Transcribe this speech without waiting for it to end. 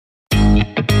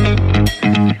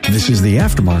This is the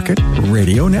Aftermarket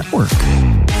Radio Network.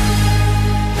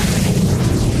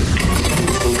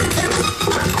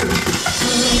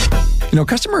 You know,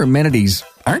 customer amenities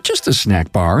aren't just a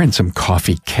snack bar and some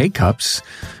coffee K-Cups.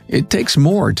 It takes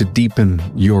more to deepen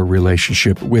your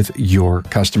relationship with your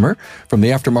customer. From the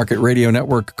Aftermarket Radio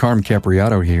Network, Carm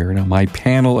Capriato here. Now, my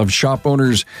panel of shop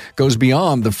owners goes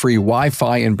beyond the free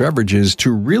Wi-Fi and beverages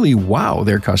to really wow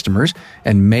their customers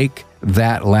and make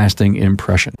that lasting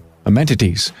impression.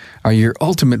 Amenities are your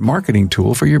ultimate marketing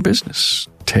tool for your business.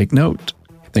 Take note.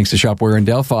 Thanks to Shopware and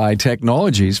Delphi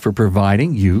Technologies for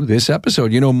providing you this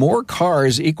episode. You know, more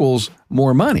cars equals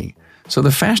more money. So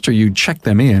the faster you check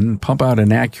them in, pump out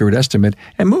an accurate estimate,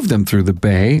 and move them through the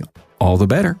bay, all the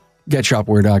better. Get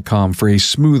Shopware.com for a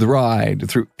smooth ride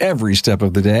through every step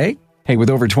of the day. Hey, with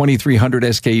over 2,300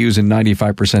 SKUs and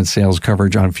 95% sales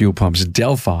coverage on fuel pumps,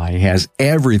 Delphi has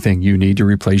everything you need to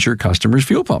replace your customer's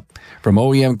fuel pump. From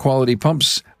OEM quality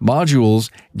pumps,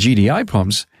 modules, GDI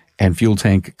pumps, and fuel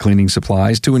tank cleaning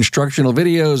supplies to instructional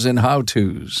videos and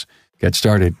how-tos. Get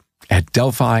started at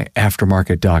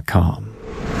DelphiAftermarket.com.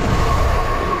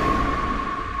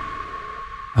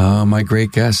 My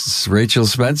great guests, Rachel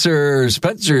Spencer,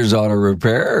 Spencer's Auto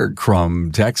Repair,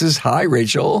 Crum, Texas. Hi,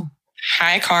 Rachel.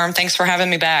 Hi, Carm. Thanks for having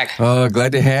me back.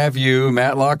 Glad to have you.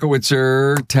 Matt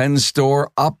Lockowitzer,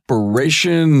 10-store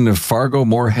operation, Fargo,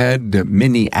 Moorhead,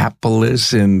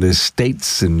 Minneapolis, and the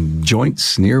states and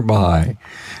joints nearby.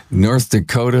 North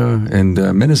Dakota and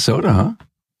Minnesota, huh?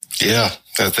 Yeah.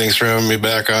 Thanks for having me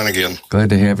back on again. Glad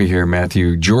to have you here,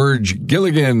 Matthew. George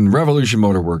Gilligan, Revolution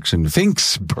Motorworks in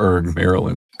Finksburg,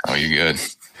 Maryland. Oh, you're good.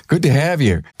 Good to have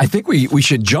you. I think we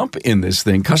should jump in this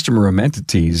thing, customer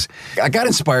amenities. I got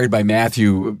inspired by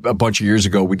Matthew a bunch of years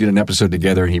ago. We did an episode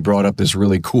together, and he brought up this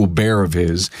really cool bear of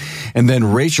his. And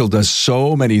then Rachel does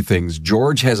so many things.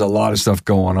 George has a lot of stuff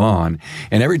going on.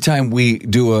 And every time we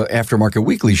do a Aftermarket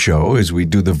Weekly show, as we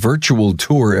do the virtual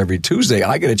tour every Tuesday,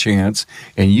 I get a chance,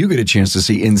 and you get a chance to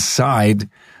see inside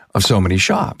of so many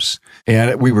shops.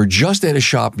 And we were just at a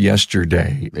shop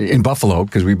yesterday in Buffalo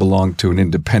because we belong to an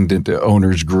independent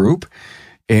owners group.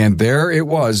 And there it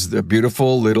was, the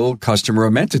beautiful little customer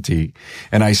amenity.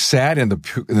 And I sat in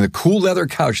the cool leather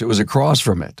couch that was across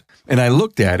from it. And I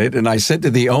looked at it and I said to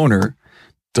the owner,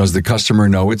 does the customer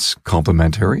know it's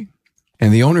complimentary?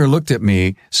 And the owner looked at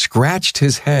me, scratched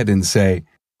his head and say,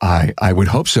 I would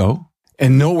hope so.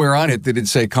 And nowhere on it did it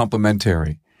say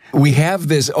complimentary. We have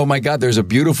this, oh my God, there's a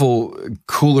beautiful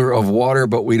cooler of water,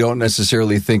 but we don't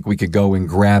necessarily think we could go and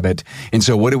grab it. And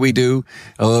so what do? We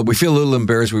feel a little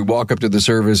embarrassed. We walk up to the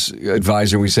service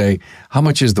advisor and we say, how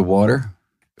much is the water?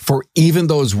 For even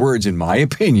those words, in my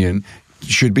opinion,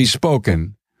 should be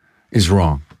spoken is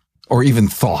wrong or even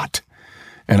thought.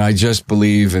 And I just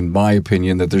believe, in my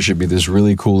opinion, that there should be this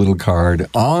really cool little card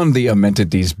on the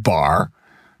amenities bar,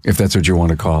 if that's what you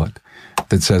want to call it,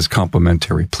 that says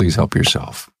complimentary. Please help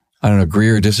yourself. I don't agree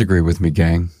or disagree with me,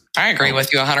 gang. I agree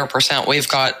with you 100%. We've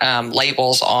got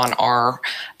labels on our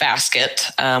basket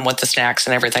with the snacks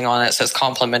and everything on it. It says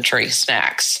complimentary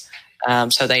snacks.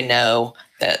 So they know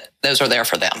that those are there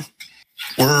for them.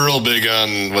 We're real big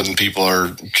on when people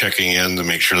are checking in to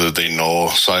make sure that they know.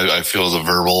 So I feel the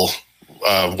verbal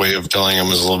way of telling them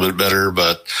is a little bit better.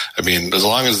 But I mean, as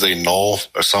long as they know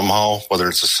or somehow, whether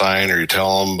it's a sign or you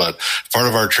tell them, but part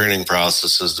of our training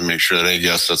process is to make sure that any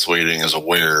guest that's waiting is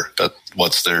aware that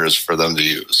what's there is for them to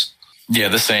use. Yeah,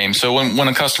 the same. So when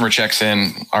a customer checks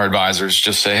in, our advisors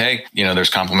just say, hey,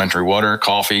 there's complimentary water,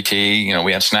 coffee, tea,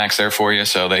 we have snacks there for you.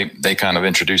 So they kind of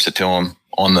introduce it to them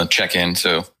on the check-in.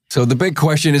 So the big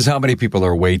question is how many people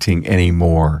are waiting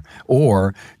anymore?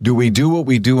 Or do we do what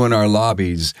we do in our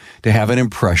lobbies to have an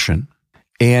impression?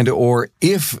 And or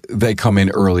if they come in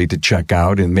early to check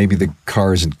out and maybe the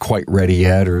car isn't quite ready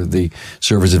yet or the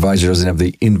service advisor doesn't have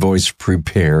the invoice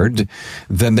prepared,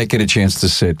 then they get a chance to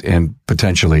sit and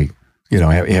potentially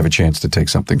have a chance to take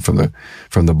something from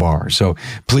the bar. So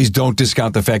please don't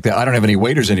discount the fact that I don't have any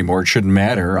waiters anymore. It shouldn't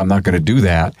matter. I'm not going to do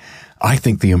that. I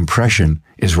think the impression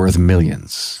is worth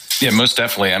millions. Yeah, most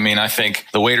definitely. I mean, I think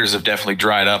the waiters have definitely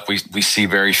dried up. We see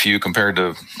very few compared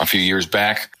to a few years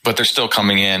back, but they're still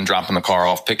coming in, dropping the car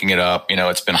off, picking it up.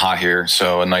 It's been hot here,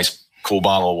 so a nice cool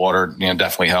bottle of water,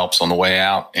 definitely helps on the way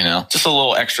out, just a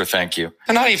little extra thank you.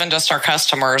 And not even just our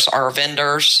customers, our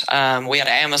vendors. We had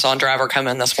an Amazon driver come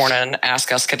in this morning and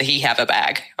ask us, could he have a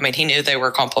bag? I mean, he knew they were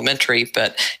complimentary,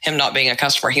 but him not being a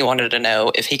customer, he wanted to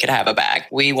know if he could have a bag.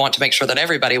 We want to make sure that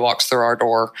everybody walks through our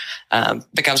door,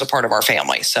 becomes a part of our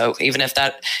family. So even if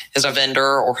that is a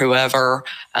vendor or whoever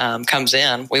comes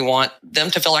in, we want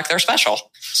them to feel like they're special.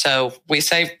 So we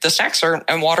say the snacks are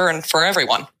and water and for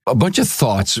everyone. A bunch of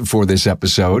thoughts for this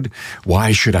episode.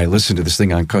 Why should I listen to this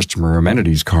thing on customer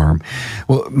amenities, Carm?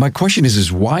 Well, my question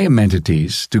is why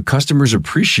amenities? Do customers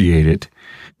appreciate it?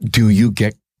 Do you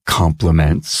get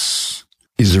compliments?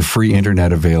 Is there free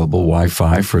internet available,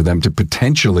 Wi-Fi, for them to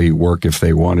potentially work if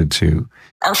they wanted to?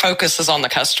 Our focus is on the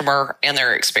customer and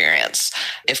their experience.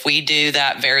 If we do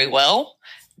that very well,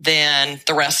 then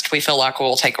the rest we feel like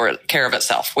will take care of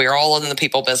itself. We are all in the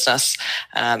people business.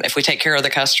 If we take care of the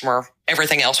customer,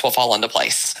 everything else will fall into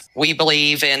place. We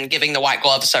believe in giving the white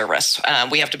glove service.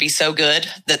 We have to be so good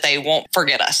that they won't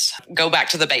forget us. Go back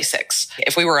to the basics.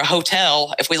 If we were a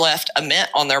hotel, if we left a mint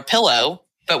on their pillow,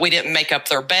 but we didn't make up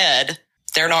their bed,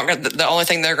 they're not going. The only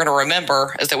thing they're going to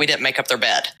remember is that we didn't make up their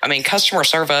bed. I mean, customer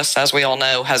service, as we all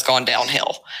know, has gone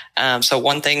downhill. So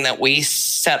one thing that we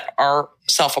set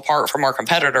ourselves apart from our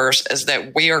competitors is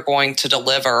that we are going to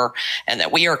deliver and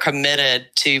that we are committed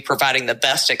to providing the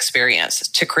best experience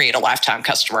to create a lifetime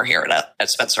customer here at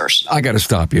Spencer's. I got to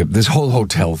stop you. This whole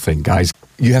hotel thing, guys.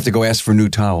 You have to go ask for new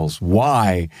towels.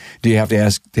 Why do you have to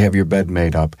ask to have your bed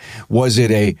made up? Was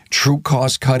it a true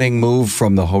cost-cutting move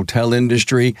from the hotel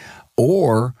industry?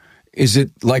 Or is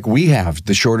it like we have,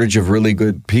 the shortage of really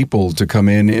good people to come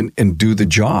in and do the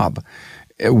job?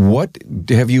 What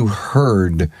have you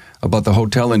heard about the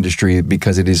hotel industry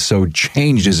because it is so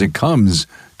changed as it comes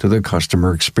to the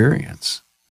customer experience?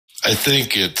 I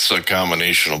think it's a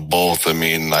combination of both. I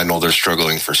mean, I know they're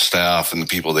struggling for staff, and the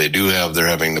people they do have, they're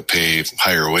having to pay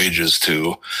higher wages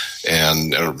to,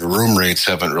 and room rates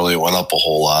haven't really went up a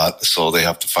whole lot, so they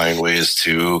have to find ways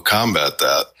to combat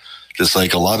that. Just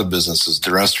like a lot of businesses,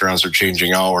 the restaurants are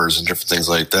changing hours and different things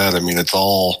like that. I mean, it's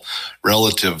all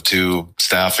relative to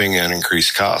staffing and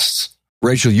increased costs.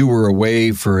 Rachel, you were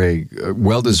away for a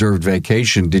well-deserved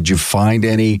vacation. Did you find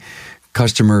any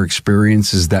customer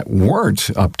experiences that weren't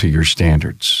up to your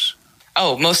standards?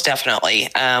 Oh, most definitely.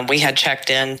 We had checked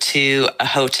into a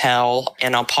hotel,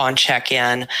 and upon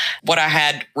check-in, what I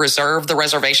had reserved the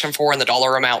reservation for and the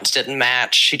dollar amounts didn't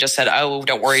match. She just said, "Oh,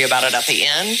 don't worry about it at the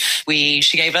end."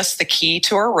 She gave us the key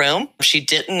to our room. She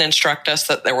didn't instruct us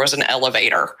that there was an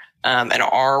elevator, and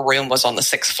our room was on the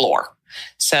 6th floor.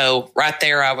 So right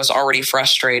there, I was already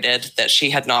frustrated that she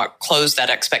had not closed that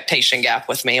expectation gap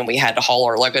with me, and we had to haul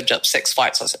our luggage up 6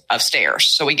 flights of stairs.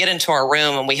 So we get into our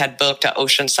room, and we had booked an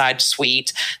oceanside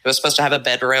suite. It was supposed to have a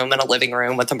bedroom and a living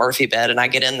room with a Murphy bed, and I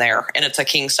get in there, and it's a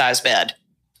king-size bed.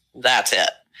 That's it.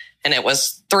 And it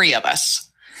was 3 of us.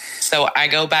 So I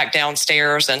go back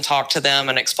downstairs and talk to them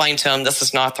and explain to them, this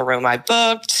is not the room I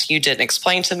booked. You didn't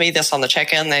explain to me this on the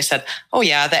check-in. They said, "Oh,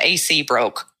 yeah, the AC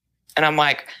broke." And I'm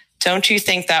like, don't you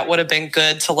think that would have been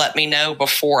good to let me know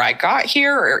before I got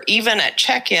here or even at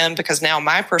check-in? Because now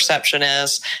my perception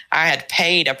is I had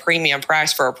paid a premium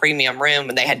price for a premium room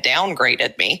and they had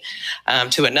downgraded me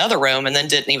to another room and then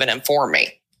didn't even inform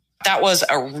me. That was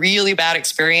a really bad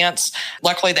experience.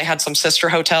 Luckily, they had some sister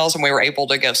hotels and we were able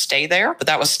to go stay there, but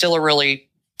that was still a really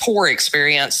poor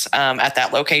experience at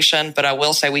that location. But I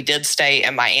will say we did stay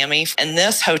in Miami, and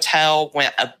this hotel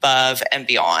went above and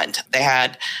beyond. They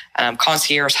had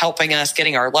concierge helping us,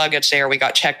 getting our luggage there. We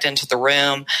got checked into the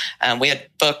room. We had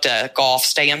booked a golf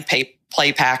stay and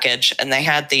play package, and they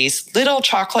had these little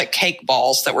chocolate cake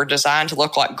balls that were designed to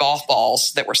look like golf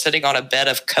balls that were sitting on a bed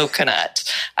of coconut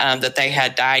that they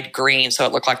had dyed green, so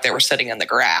it looked like they were sitting in the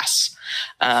grass.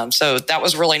 So that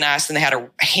was really nice. And they had a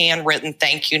handwritten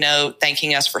thank you note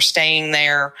thanking us for staying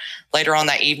there. Later on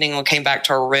that evening, we came back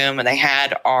to our room and they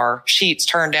had our sheets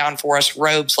turned down for us,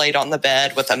 robes laid on the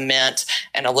bed with a mint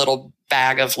and a little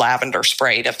bag of lavender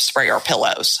spray to spray our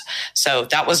pillows. So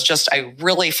that was just a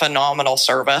really phenomenal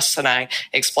service. And I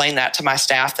explained that to my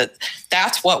staff that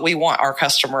that's what we want our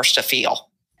customers to feel.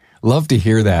 Love to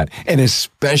hear that. And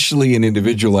especially an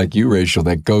individual like you, Rachel,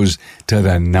 that goes to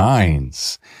the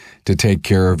nines to take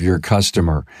care of your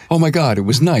customer. Oh my God, it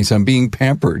was nice. I'm being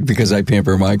pampered because I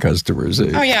pamper my customers.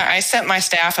 Oh yeah, I sent my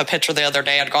staff a picture the other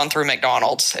day. I'd gone through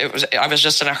McDonald's. I was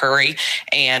just in a hurry,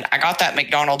 and I got that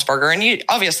McDonald's burger. And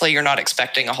you're not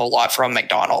expecting a whole lot from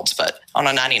McDonald's, but on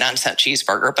a 99-cent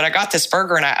cheeseburger. But I got this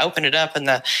burger and I opened it up, and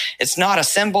it's not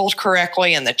assembled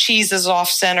correctly, and the cheese is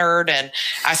off-centered. And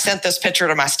I sent this picture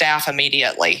to my staff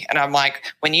immediately, and I'm like,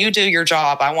 when you do your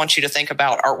job, I want you to think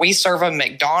about: are we serving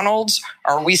McDonald's?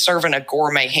 Or are we serving a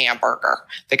gourmet hamburger?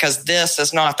 Because this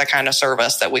is not the kind of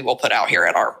service that we will put out here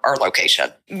at our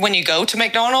location. When you go to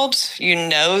McDonald's, you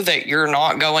know that you're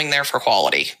not going there for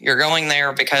quality. You're going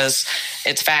there because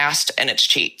it's fast and it's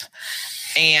cheap.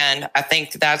 And I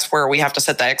think that's where we have to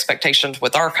set the expectations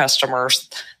with our customers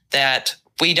that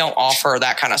we don't offer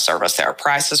that kind of service there.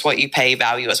 Price is what you pay,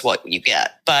 value is what you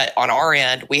get. But on our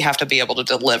end, we have to be able to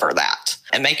deliver that,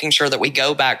 and making sure that we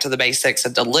go back to the basics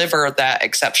and deliver that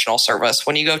exceptional service.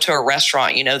 When you go to a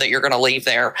restaurant, you know that you're going to leave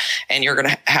there and you're going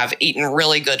to have eaten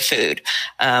really good food.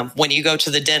 When you go to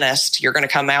the dentist, you're going to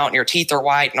come out and your teeth are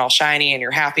white and all shiny and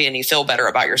you're happy and you feel better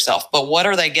about yourself. But what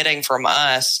are they getting from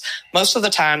us? Most of the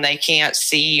time, they can't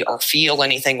see or feel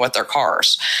anything with their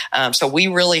cars. So we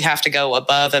really have to go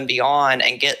above and beyond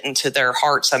and get into their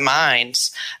hearts and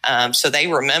minds, so they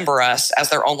remember us as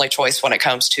their only choice when it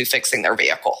comes to fixing their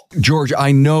vehicle. George,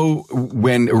 I know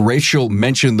when Rachel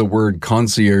mentioned the word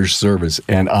concierge service,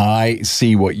 and I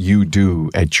see what you do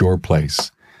at your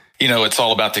place. It's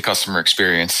all about the customer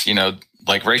experience.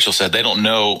 Like Rachel said, they don't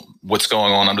know what's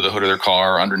going on under the hood of their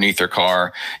car, underneath their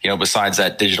car, besides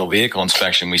that digital vehicle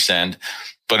inspection we send.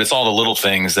 But it's all the little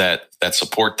things that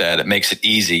support that. It makes it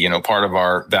easy. Part of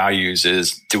our values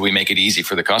is, do we make it easy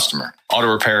for the customer?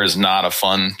 Auto repair is not a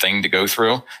fun thing to go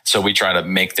through. So we try to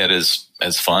make that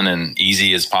as fun and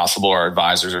easy as possible. Our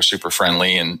advisors are super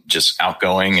friendly and just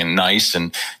outgoing and nice.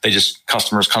 And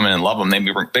customers come in and love them.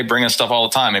 They bring us stuff all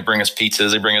the time. They bring us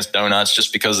pizzas. They bring us donuts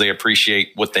just because they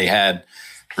appreciate what they had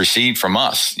received from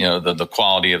us, the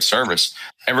quality of service.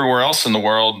 Everywhere else in the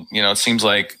world, it seems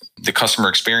like the customer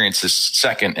experience is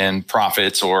second, and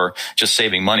profits or just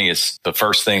saving money is the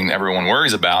first thing everyone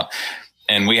worries about.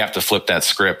 And we have to flip that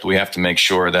script. We have to make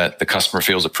sure that the customer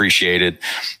feels appreciated.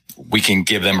 We can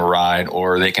give them a ride,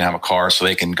 or they can have a car so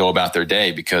they can go about their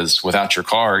day, because without your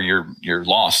car, you're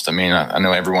lost. I mean, I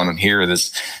know everyone here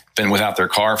that's been without their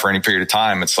car for any period of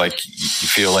time. It's like you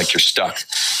feel like you're stuck.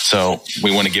 So we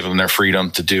want to give them their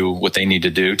freedom to do what they need to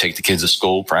do, take the kids to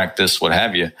school, practice, what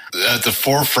have you. At the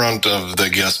forefront of the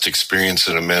guest experience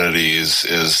and amenities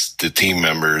is the team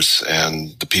members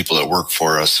and the people that work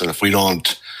for us. And if we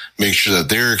don't make sure that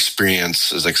their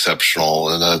experience is exceptional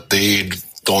and that they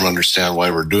don't understand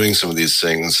why we're doing some of these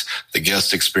things, the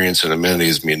guest experience and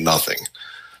amenities mean nothing.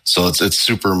 So it's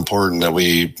super important that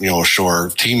we, show our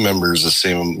team members the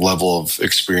same level of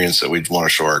experience that we want to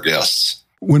show our guests.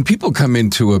 When people come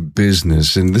into a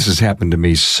business, and this has happened to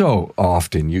me so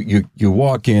often, you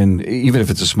walk in, even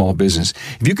if it's a small business,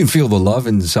 if you can feel the love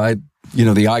inside,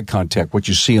 the eye contact, what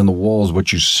you see on the walls,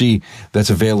 what you see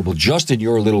that's available just in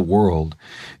your little world,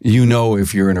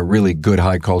 if you're in a really good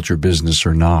high culture business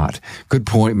or not. Good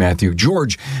point, Matthew.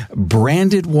 George,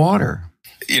 branded water.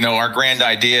 Our grand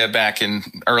idea back in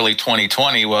early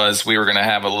 2020 was we were going to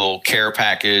have a little care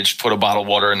package, put a bottle of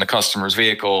water in the customer's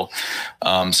vehicle.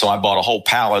 So I bought a whole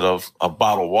pallet of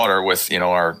bottled water with,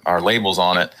 our labels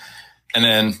on it. And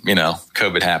then,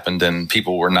 COVID happened and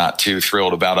people were not too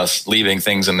thrilled about us leaving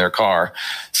things in their car.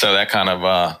 So that kind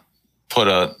of put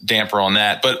a damper on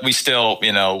that. But we still,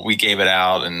 we gave it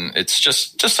out, and it's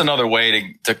just another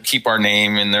way to keep our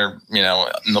name in their,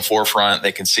 in the forefront.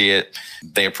 They can see it.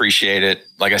 They appreciate it.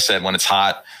 Like I said, when it's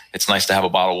hot, it's nice to have a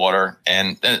bottle of water.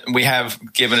 And we have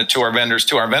given it to our vendors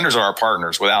too. Our vendors are our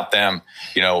partners. Without them,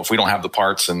 if we don't have the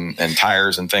parts and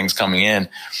tires and things coming in,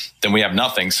 then we have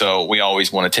nothing. So we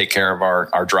always want to take care of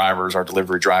our drivers, our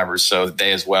delivery drivers, so that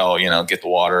they as well, get the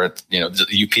water.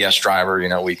 The UPS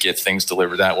driver, we get things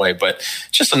delivered that way. But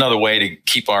just another way to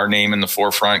keep our name in the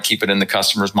forefront, keep it in the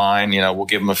customer's mind. We'll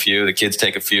give them a few. The kids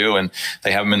take a few, and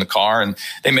they have them in the car. And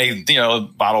they may, a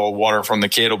bottle of water from the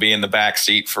kid will be in the back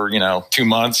seat for 2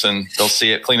 months, and they'll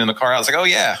see it cleaning the car. I was like, oh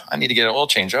yeah, I need to get an oil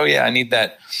change. Oh yeah, I need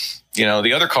that.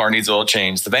 The other car needs oil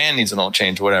change. The van needs an oil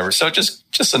change, whatever. So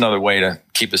just another way to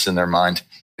keep us in their mind.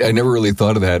 I never really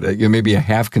thought of that. Maybe a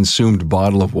half-consumed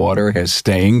bottle of water has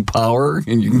staying power,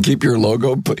 and you can keep your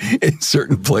logo in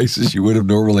certain places you would have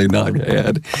normally not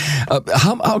had.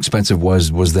 How expensive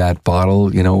was that bottle?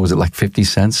 Was it like 50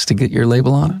 cents to get your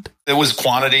label on it? It was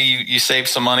quantity. You save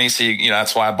some money. So,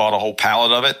 that's why I bought a whole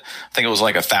pallet of it. I think it was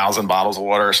like 1,000 bottles of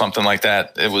water or something like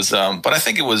that. It was, but I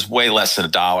think it was way less than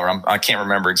 $1. I can't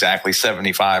remember exactly,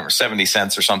 75 or 70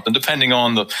 cents or something, depending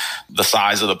on the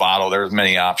size of the bottle. There's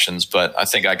many options, but I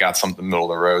think I got something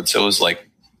middle of the road. So it was like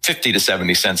 50 to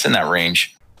 70 cents in that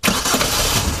range.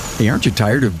 Hey, aren't you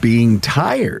tired of being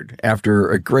tired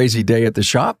after a crazy day at the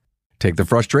shop? Take the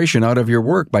frustration out of your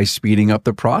work by speeding up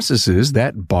the processes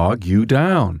that bog you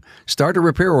down. Start a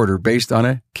repair order based on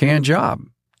a canned job.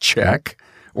 Check.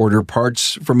 Order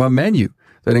parts from a menu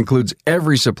that includes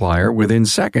every supplier within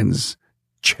seconds.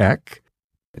 Check.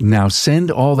 Now send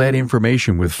all that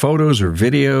information with photos or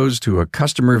videos to a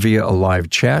customer via a live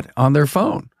chat on their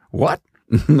phone. What?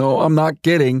 No, I'm not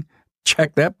kidding.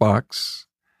 Check that box.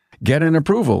 Get an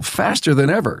approval faster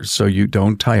than ever so you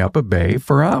don't tie up a bay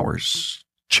for hours.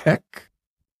 Check.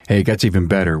 Hey, it gets even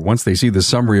better. Once they see the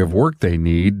summary of work they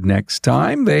need next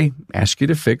time, they ask you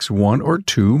to fix 1 or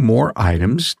 2 more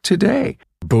items today.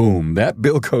 Boom, that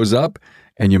bill goes up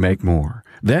and you make more.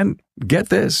 Then, get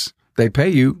this, they pay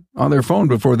you on their phone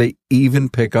before they even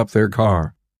pick up their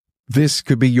car. This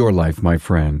could be your life, my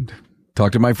friend.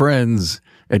 Talk to my friends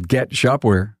at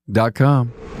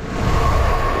GetShopware.com.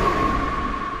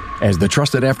 As the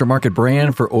trusted aftermarket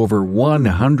brand for over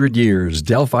 100 years,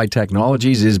 Delphi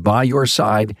Technologies is by your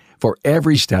side for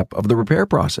every step of the repair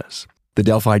process. The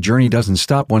Delphi journey doesn't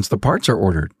stop once the parts are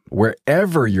ordered.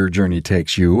 Wherever your journey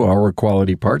takes you, our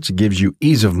quality parts gives you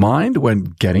ease of mind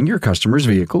when getting your customer's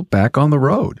vehicle back on the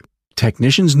road.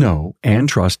 Technicians know and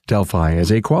trust Delphi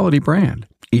as a quality brand.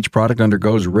 Each product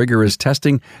undergoes rigorous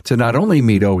testing to not only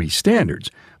meet OE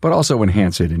standards, but also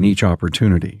enhance it in each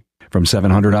opportunity. From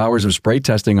 700 hours of spray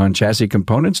testing on chassis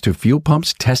components to fuel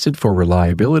pumps tested for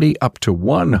reliability up to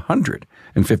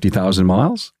 150,000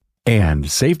 miles.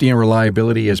 And safety and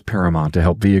reliability is paramount to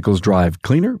help vehicles drive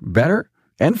cleaner, better,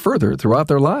 and further throughout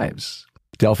their lives.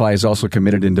 Delphi is also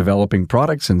committed in developing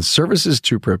products and services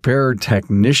to prepare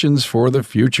technicians for the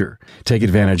future. Take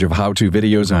advantage of how-to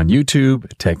videos on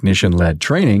YouTube, technician-led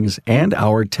trainings, and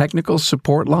our technical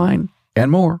support line,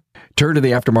 and more. Turn to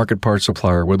the aftermarket parts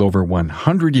supplier with over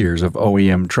 100 years of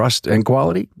OEM trust and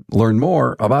quality. Learn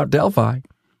more about Delphi.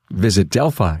 Visit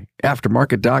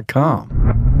DelphiAftermarket.com.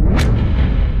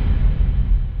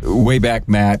 Way back,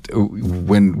 Matt,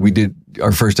 when we did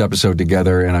our first episode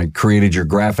together and I created your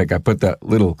graphic, I put that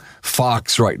little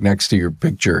fox right next to your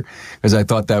picture because I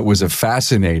thought that was a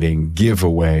fascinating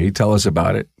giveaway. Tell us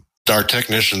about it. Our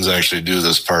technicians actually do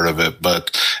this part of it,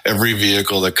 but every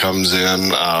vehicle that comes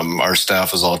in, our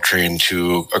staff is all trained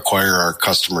to acquire our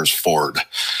customers Ford.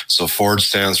 So Ford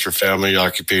stands for Family,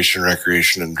 Occupation,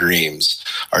 Recreation, and Dreams.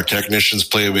 Our technicians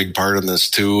play a big part in this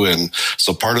too, and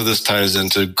so part of this ties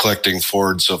into collecting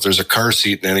Ford. So if there's a car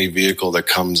seat in any vehicle that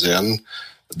comes in,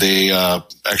 they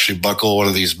actually buckle one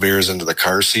of these bears into the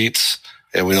car seats.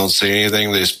 And we don't say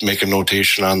anything. They just make a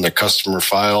notation on the customer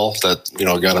file that,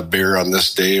 got a bear on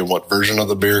this day and what version of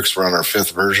the bear, because we're on our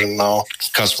 5th version now.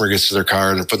 Customer gets to their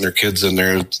car and they're putting their kids in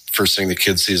there. First thing the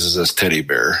kid sees is this teddy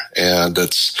bear. And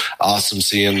it's awesome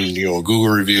seeing, Google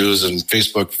reviews and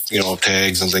Facebook,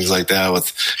 tags and things like that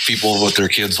with people with their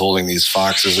kids holding these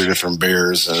foxes or different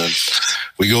bears. And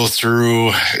we go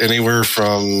through anywhere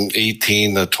from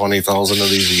 18 to 20,000 of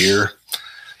these a year.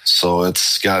 So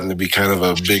it's gotten to be kind of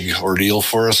a big ordeal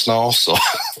for us now. So let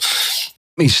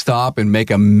me stop and make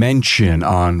a mention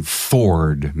on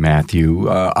Ford, Matthew.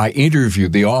 I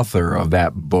interviewed the author of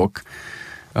that book,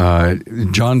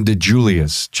 John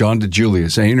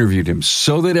DeJulius. I interviewed him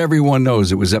so that everyone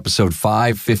knows it was episode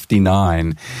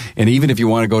 559. And even if you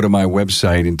want to go to my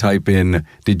website and type in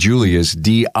DeJulius,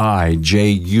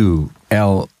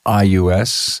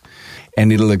 DiJulius,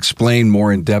 and it'll explain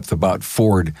more in depth about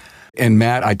Ford. And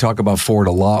Matt, I talk about Ford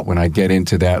a lot when I get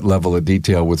into that level of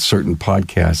detail with certain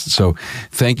podcasts. So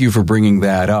thank you for bringing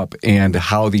that up and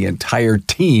how the entire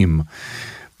team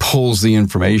pulls the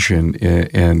information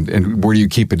and where do you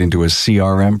keep it into a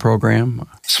CRM program?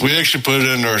 So we actually put it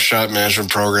into our shop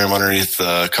management program underneath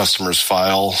the customer's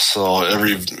file. So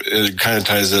it kind of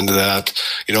ties into that.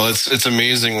 It's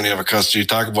amazing when you have a customer. You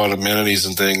talk about amenities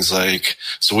and things like.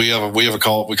 So we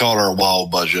call it our WOW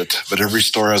budget. But every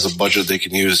store has a budget they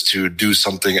can use to do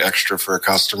something extra for a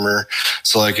customer.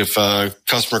 So like if a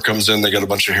customer comes in, they got a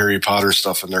bunch of Harry Potter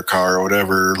stuff in their car or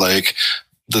whatever, like.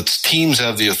 The teams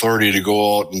have the authority to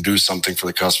go out and do something for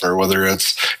the customer, whether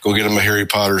it's go get them a Harry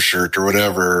Potter shirt or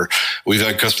whatever. We've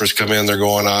had customers come in, they're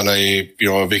going on a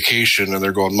vacation and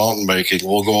they're going mountain biking.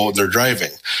 We'll go out and they're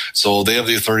driving. So they have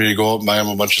the authority to go out and buy them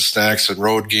a bunch of snacks and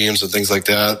road games and things like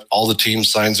that. All the team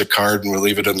signs a card and we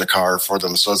leave it in the car for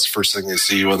them. So that's the first thing they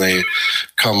see when they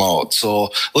come out.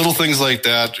 So little things like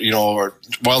that,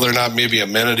 while they're not maybe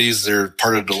amenities, they're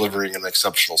part of delivering an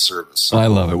exceptional service. I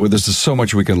love it. Well, this is so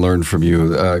much we can learn from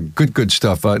you. Good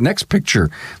stuff. Next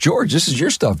picture. George, this is your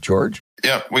stuff, George.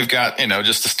 Yeah, we've got,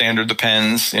 just the standard, the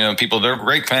pens, they're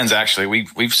great pens, actually.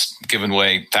 We've given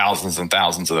away thousands and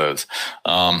thousands of those.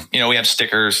 We have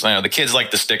stickers. The kids like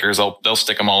the stickers. They'll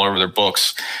stick them all over their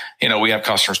books. We have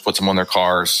customers put them on their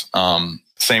cars.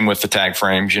 Same with the tag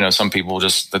frames. Some people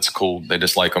that's cool. They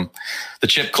just like them. The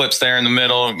chip clips there in the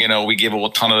middle, we give a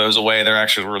ton of those away. They're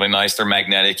actually really nice. They're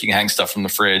magnetic. You can hang stuff from the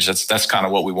fridge. That's kind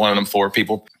of what we wanted them for.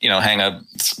 People, hang a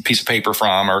piece of paper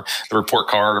from or the report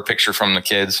card or picture from the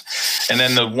kids. And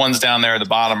then the ones down there at the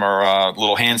bottom are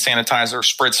little hand sanitizer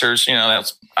spritzers.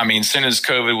 As soon as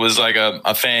COVID was like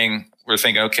a thing, we're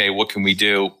thinking, okay, what can we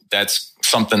do? That's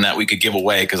something that we could give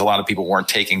away because a lot of people weren't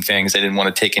taking things. They didn't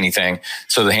want to take anything.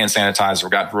 So the hand sanitizer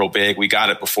got real big. We got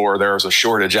it before there was a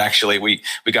shortage. Actually, we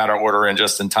got our order in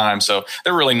just in time. So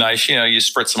they're really nice. You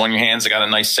spritz them on your hands. They got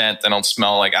a nice scent. They don't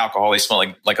smell like alcohol. They smell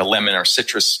like a lemon or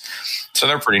citrus. So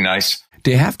they're pretty nice.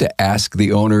 Do you have to ask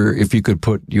the owner if you could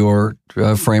put your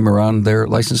frame around their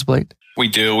license plate? We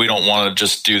do. We don't want to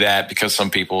just do that because some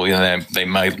people, they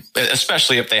might,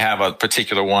 especially if they have a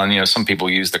particular one, some people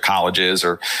use the colleges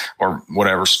or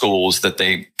whatever schools that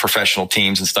professional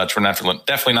teams and such. We're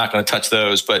definitely not going to touch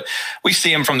those, but we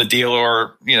see them from the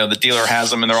dealer, the dealer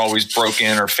has them and they're always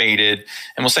broken or faded.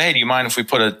 And we'll say, hey, do you mind if we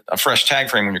put a fresh tag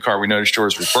frame on your car? We noticed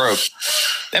yours was broke.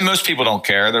 And most people don't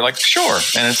care. They're like, sure.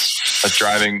 And it's a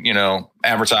driving,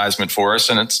 advertisement for us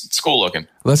and it's cool looking.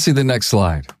 Let's see the next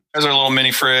slide. There's our little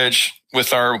mini fridge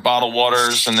with our bottled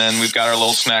waters, and then we've got our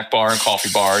little snack bar and coffee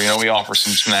bar. We offer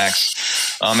some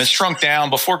snacks. It's shrunk down.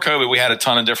 Before COVID, we had a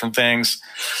ton of different things,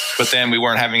 but then we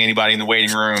weren't having anybody in the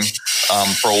waiting room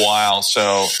for a while.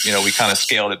 So, we kind of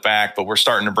scaled it back, but we're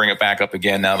starting to bring it back up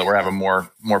again now that we're having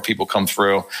more people come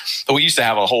through. But we used to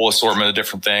have a whole assortment of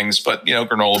different things, but,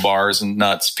 granola bars and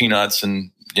nuts, peanuts,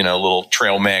 and, little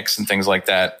trail mix and things like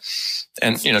that.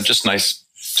 And, just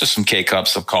some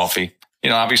K-cups of coffee.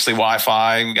 Obviously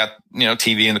Wi-Fi, we got,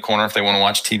 TV in the corner if they want to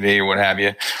watch TV or what have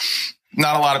you.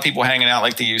 Not a lot of people hanging out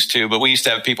like they used to, but we used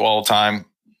to have people all the time.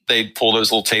 They'd pull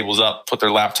those little tables up, put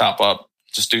their laptop up,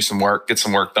 just do some work, get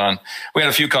some work done. We had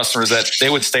a few customers that they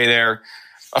would stay there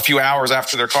a few hours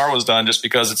after their car was done just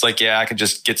because it's like, yeah, I could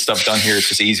just get stuff done here. It's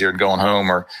just easier than going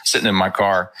home or sitting in my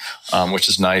car, which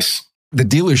is nice. The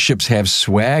dealerships have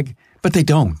swag, but they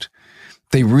don't.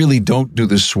 They really don't do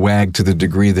the swag to the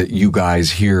degree that you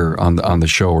guys here on the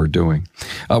show are doing.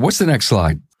 What's the next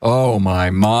slide? Oh, my.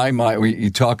 You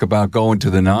talk about going to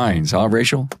the nines, huh,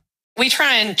 Rachel? We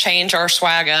try and change our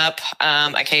swag up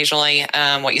occasionally.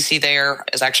 What you see there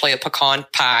is actually a pecan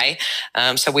pie.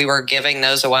 So we were giving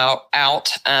those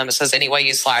out. It says, any way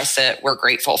you slice it, we're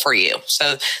grateful for you.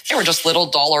 So they were just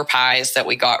little dollar pies that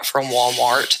we got from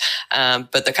Walmart.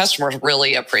 But the customers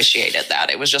really appreciated that.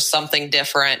 It was just something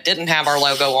different, didn't have our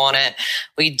logo on it.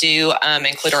 We do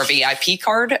include our VIP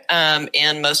card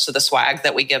in most of the swag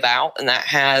that we give out. And that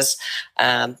has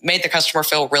made the customer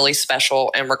feel really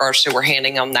special in regards to we're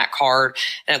handing them that card.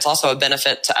 And it's also a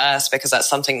benefit to us because that's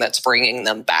something that's bringing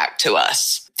them back to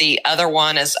us. The other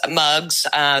one is mugs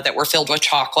that were filled with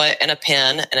chocolate and a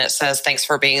pin, and it says, thanks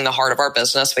for being the heart of our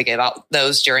business. We gave out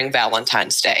those during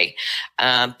Valentine's Day.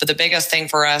 But the biggest thing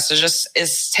for us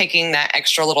is taking that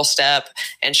extra little step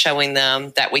and showing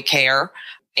them that we care.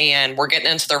 And we're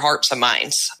getting into their hearts and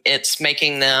minds. It's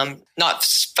making them not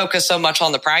focus so much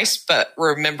on the price, but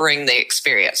remembering the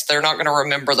experience. They're not going to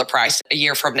remember the price a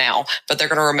year from now, but they're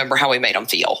going to remember how we made them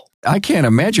feel. I can't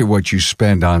imagine what you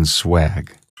spend on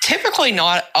swag. Typically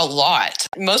not a lot.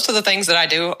 Most of the things that I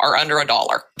do are under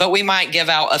 $1, but we might give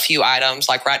out a few items.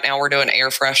 Like right now we're doing air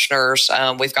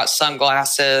fresheners. We've got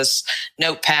sunglasses,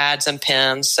 notepads, and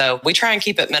pens. So we try and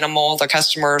keep it minimal. The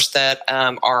customers that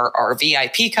are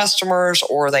VIP customers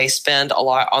or they spend a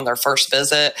lot on their first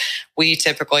visit, we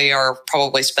typically are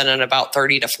probably spending about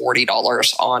 $30 to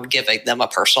 $40 on giving them a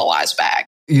personalized bag.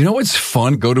 You know what's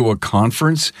fun? Go to a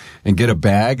conference and get a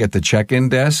bag at the check-in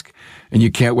desk, and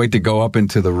you can't wait to go up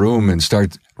into the room and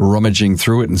start rummaging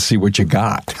through it and see what you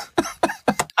got.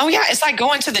 Oh, yeah. It's like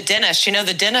going to the dentist.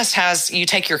 The dentist you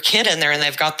take your kid in there and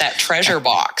they've got that treasure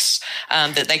box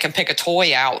that they can pick a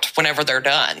toy out whenever they're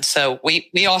done. So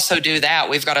we also do that.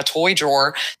 We've got a toy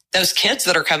drawer. Those kids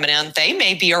that are coming in, they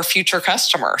may be our future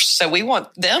customers. So we want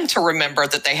them to remember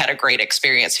that they had a great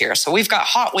experience here. So we've got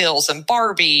Hot Wheels and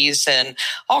Barbies and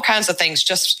all kinds of things,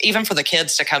 just even for the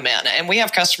kids to come in. And we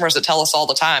have customers that tell us all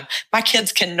the time, my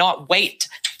kids cannot wait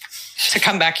to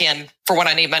come back in for when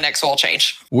I need my next oil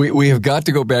change. We have got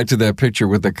to go back to that picture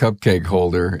with the cupcake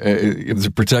holder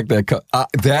to protect that cup.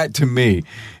 That to me,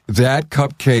 that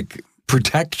cupcake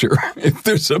protector, if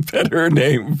there's a better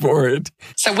name for it.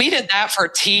 So we did that for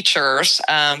teachers.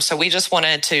 So we just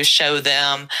wanted to show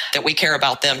them that we care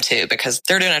about them too, because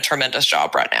they're doing a tremendous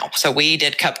job right now. So we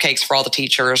did cupcakes for all the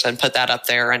teachers and put that up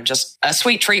there, and just a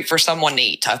sweet treat for someone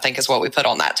neat, I think is what we put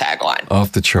on that tagline.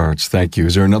 Off the charts. Thank you.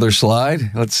 Is there another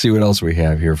slide? Let's see what else we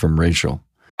have here from Rachel.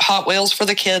 Hot Wheels for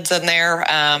the kids in there.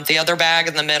 The other bag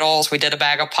in the middle is we did a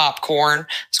bag of popcorn.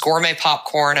 It's gourmet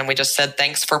popcorn, and we just said,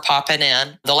 thanks for popping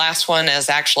in. The last one is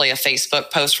actually a Facebook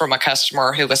post from a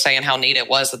customer who was saying how neat it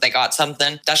was that they got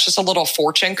something. That's just a little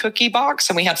fortune cookie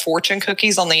box, and we had fortune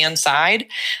cookies on the inside.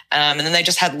 And then they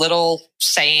just had little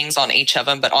sayings on each of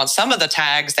them. But on some of the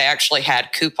tags, they actually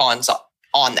had coupons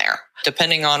on there.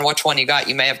 Depending on which one you got,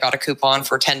 you may have got a coupon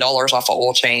for $10 off an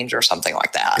oil change or something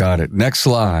like that. Got it. Next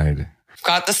slide.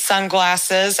 Got the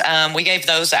sunglasses. We gave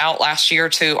those out last year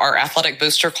to our athletic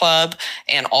booster club,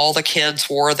 and all the kids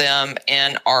wore them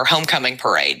in our homecoming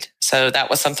parade. So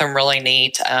that was something really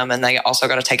neat. And they also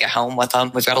got to take it home with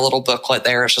them. We've got a little booklet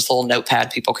there. It's just a little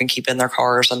notepad people can keep in their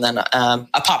cars, and then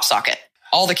a pop socket.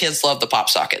 All the kids love the pop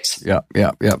sockets. Yeah.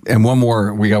 And one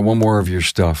more. We got one more of your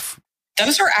stuff.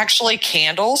 Those are actually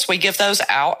candles. We give those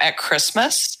out at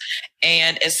Christmas,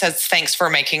 and it says, "Thanks for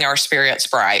making our spirits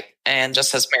bright," and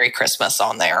just says "Merry Christmas"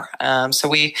 on there. So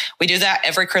we do that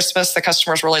every Christmas. The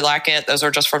customers really like it. Those are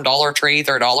just from Dollar Tree.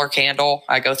 They're $1 candle.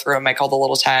 I go through and make all the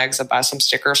little tags and buy some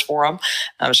stickers for them.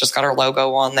 It's just got our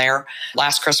logo on there.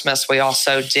 Last Christmas, we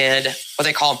also did what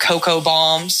they call cocoa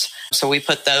bombs. So we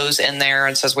put those in there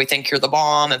and says, "We think you're the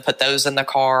bomb," and put those in the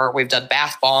car. We've done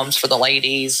bath bombs for the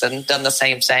ladies and done the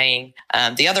same thing.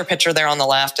 The other picture there on the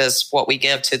left is what we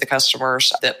give to the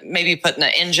customers that maybe putting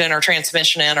an engine or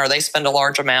transmission in, or they spend a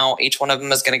large amount. Each one of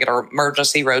them is going to get our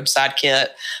emergency roadside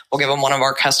kit. We'll give them one of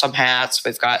our custom hats.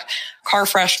 We've got car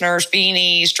fresheners,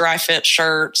 beanies, dry fit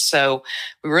shirts. So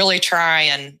we really try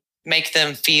and make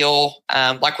them feel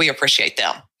like we appreciate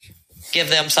them. Give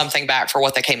them something back for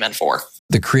what they came in for.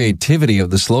 The creativity of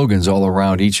the slogans all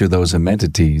around each of those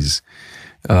amenities.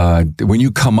 When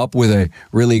you come up with a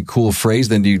really cool phrase,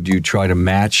 then do you try to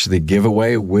match the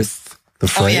giveaway with the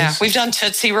phrase? Oh, yeah. We've done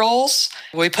Tootsie Rolls.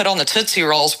 We put on the Tootsie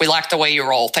Rolls, "We like the way you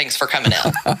roll. Thanks for coming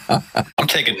in." I'm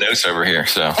taking notes over here,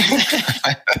 so.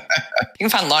 You can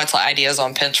find lots of ideas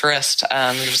on Pinterest.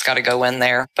 You just got to go in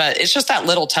there. But it's just that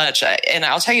little touch. And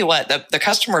I'll tell you what, the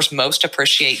customers most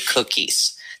appreciate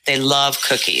cookies. They love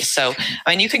cookies. So,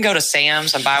 you can go to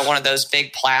Sam's and buy one of those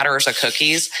big platters of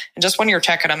cookies. And just when you're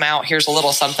checking them out, here's a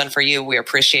little something for you. We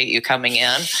appreciate you coming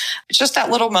in. It's just that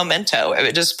little memento.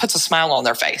 It just puts a smile on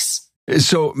their face.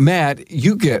 So, Matt,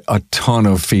 you get a ton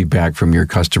of feedback from your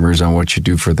customers on what you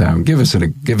do for them. Give us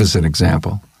an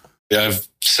example. Yeah, I have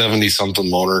 70-something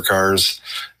loaner cars.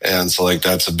 And so,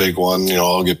 that's a big one.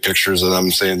 I'll get pictures of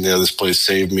them saying, this place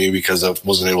saved me because I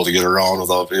wasn't able to get around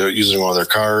without using one of their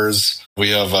cars. We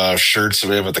have shirts that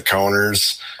we have at the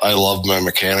counters. I love my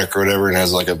mechanic or whatever, and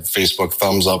has a Facebook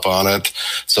thumbs up on it.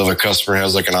 So if a customer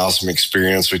has an awesome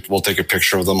experience, we'll take a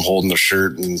picture of them holding the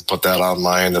shirt and put that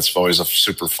online. That's always a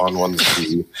super fun one to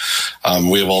see.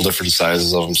 We have all different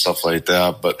sizes of them, stuff like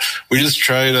that. But we just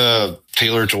try to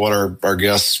tailor to what our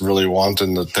guests really want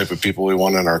and the type of people we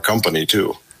want in our company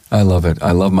too. I love it.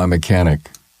 I love my mechanic.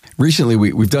 Recently,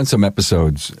 we've done some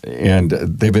episodes, and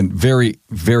they've been very,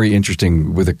 very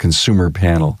interesting with a consumer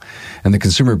panel. And the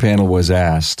consumer panel was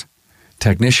asked,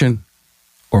 technician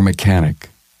or mechanic?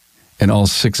 And all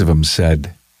 6 of them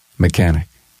said mechanic.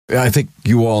 I think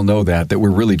you all know that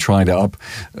we're really trying to up,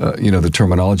 the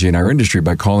terminology in our industry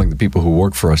by calling the people who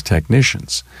work for us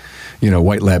technicians.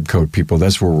 White lab coat people,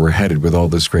 that's where we're headed with all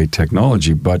this great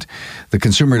technology. But the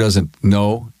consumer doesn't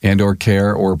know and or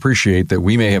care or appreciate that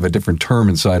we may have a different term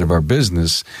inside of our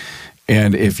business.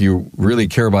 And if you really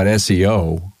care about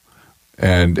SEO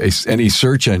and any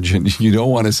search engine, you don't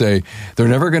want to say, they're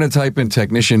never going to type in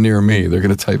technician near me. They're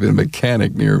going to type in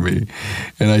mechanic near me.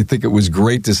 And I think it was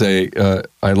great to say,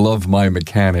 I love my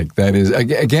mechanic. That is,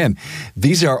 again,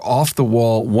 these are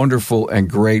off-the-wall, wonderful and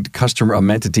great customer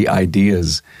amenity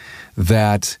ideas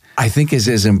that I think is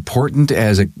as important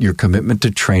as your commitment to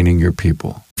training your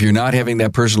people. If you're not having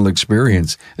that personal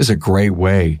experience, it's a great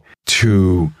way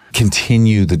to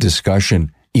continue the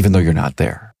discussion, even though you're not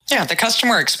there. Yeah, the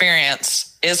customer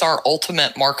experience is our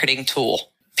ultimate marketing tool.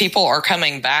 People are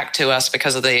coming back to us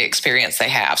because of the experience they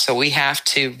have. So we have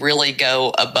to really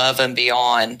go above and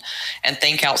beyond and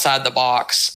think outside the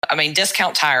box.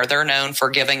 Discount Tire, they're known for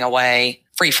giving away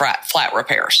free flat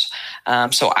repairs.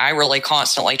 So I really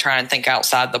constantly try and think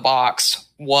outside the box.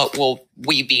 What will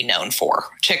we be known for?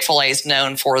 Chick-fil-A is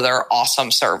known for their awesome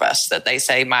service that they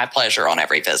say, "My pleasure" on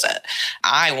every visit.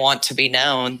 I want to be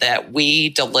known that we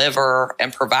deliver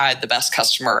and provide the best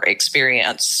customer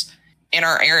experience in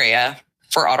our area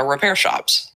for auto repair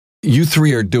shops. You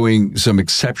 3 are doing some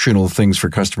exceptional things for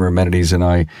customer amenities, and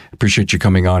I appreciate you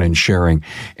coming on and sharing.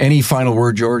 Any final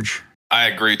word, George? I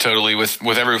agree totally with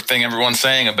everything everyone's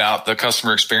saying about the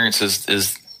customer experience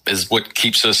is what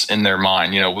keeps us in their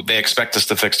mind. They expect us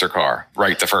to fix their car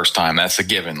right the first time. That's a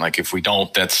given. If we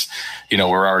don't, that's,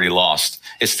 we're already lost.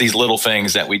 It's these little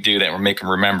things that we do that we make them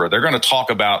remember. They're going to talk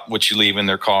about what you leave in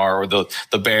their car, or the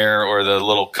bear, or the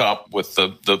little cup with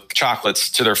the chocolates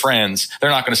to their friends. They're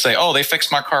not going to say, "Oh, they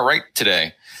fixed my car right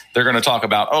today." They're going to talk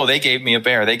about, "Oh, they gave me a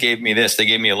bear. They gave me this. They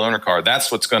gave me a loaner car."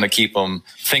 That's what's going to keep them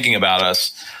thinking about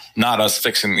us. not us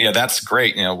fixing. Yeah, that's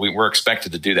great. We're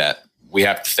expected to do that. We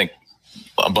have to think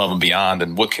above and beyond,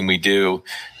 and what can we do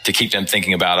to keep them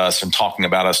thinking about us and talking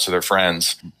about us to their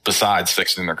friends besides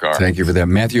fixing their car. Thank you for that.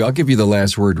 Matthew, I'll give you the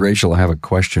last word. Rachel, I have a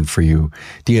question for you.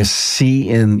 Do you see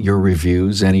in your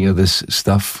reviews any of this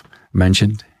stuff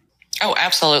mentioned? Oh,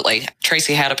 absolutely.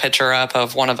 Tracy had a picture up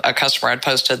of a customer had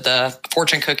posted the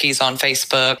fortune cookies on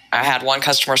Facebook. I had one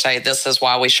customer say, this is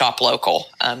why we shop local.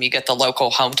 You get the local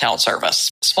hometown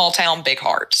service. Small town, big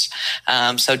hearts.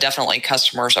 So definitely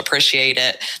customers appreciate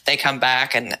it. They come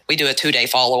back and we do a 2-day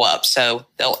follow-up. So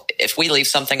if we leave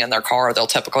something in their car, they'll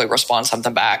typically respond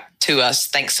something back to us.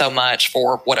 Thanks so much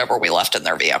for whatever we left in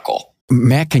their vehicle.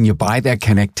 Matt, can you buy that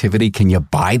connectivity? Can you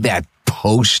buy that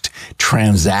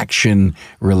post-transaction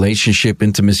relationship,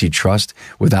 intimacy, trust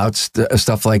without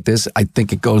stuff like this? I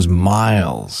think it goes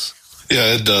miles.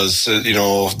 Yeah, it does.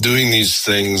 Doing these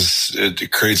things,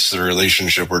 it creates the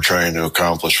relationship we're trying to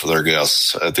accomplish with our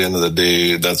guests. At the end of the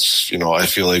day, that's, I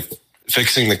feel like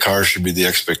fixing the car should be the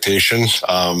expectation.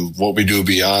 What we do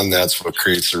beyond that's what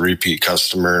creates a repeat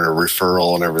customer and a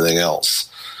referral and everything else.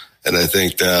 And I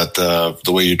think that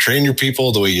the way you train your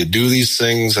people, the way you do these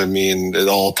things, it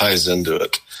all ties into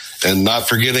it. And not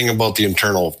forgetting about the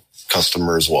internal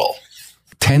customer as well.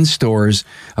 10 stores,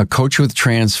 a Coach with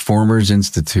Transformers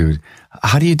Institute.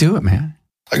 How do you do it, man?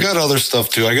 I got other stuff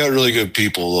too. I got really good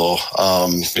people though.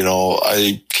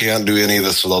 I can't do any of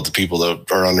this without the people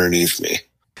that are underneath me.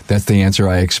 That's the answer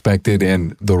I expected,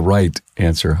 and the right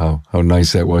answer. How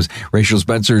nice that was. Rachel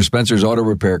Spencer, Spencer's Auto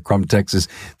Repair, Crum, Texas.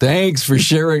 Thanks for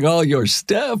sharing all your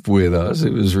stuff with us.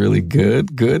 It was really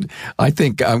good. I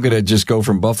think I'm going to just go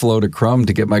from Buffalo to Crum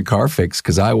to get my car fixed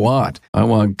because I want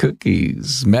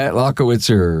cookies. Matt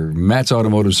Lockowitzer, Matt's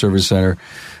Automotive Service Center,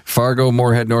 Fargo,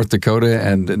 Moorhead, North Dakota,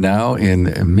 and now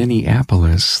in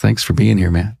Minneapolis. Thanks for being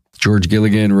here, Matt. George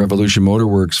Gilligan, Revolution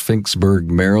Motorworks, Finksburg,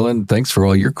 Maryland. Thanks for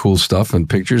all your cool stuff and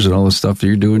pictures and all the stuff that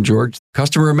you're doing, George.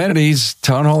 Customer Amenities,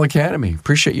 Town Hall Academy.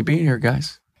 Appreciate you being here,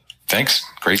 guys. Thanks.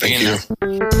 Great being here.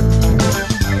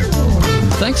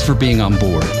 Thanks for being on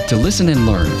board to listen and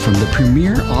learn from the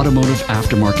premier automotive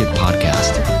aftermarket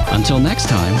podcast. Until next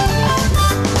time.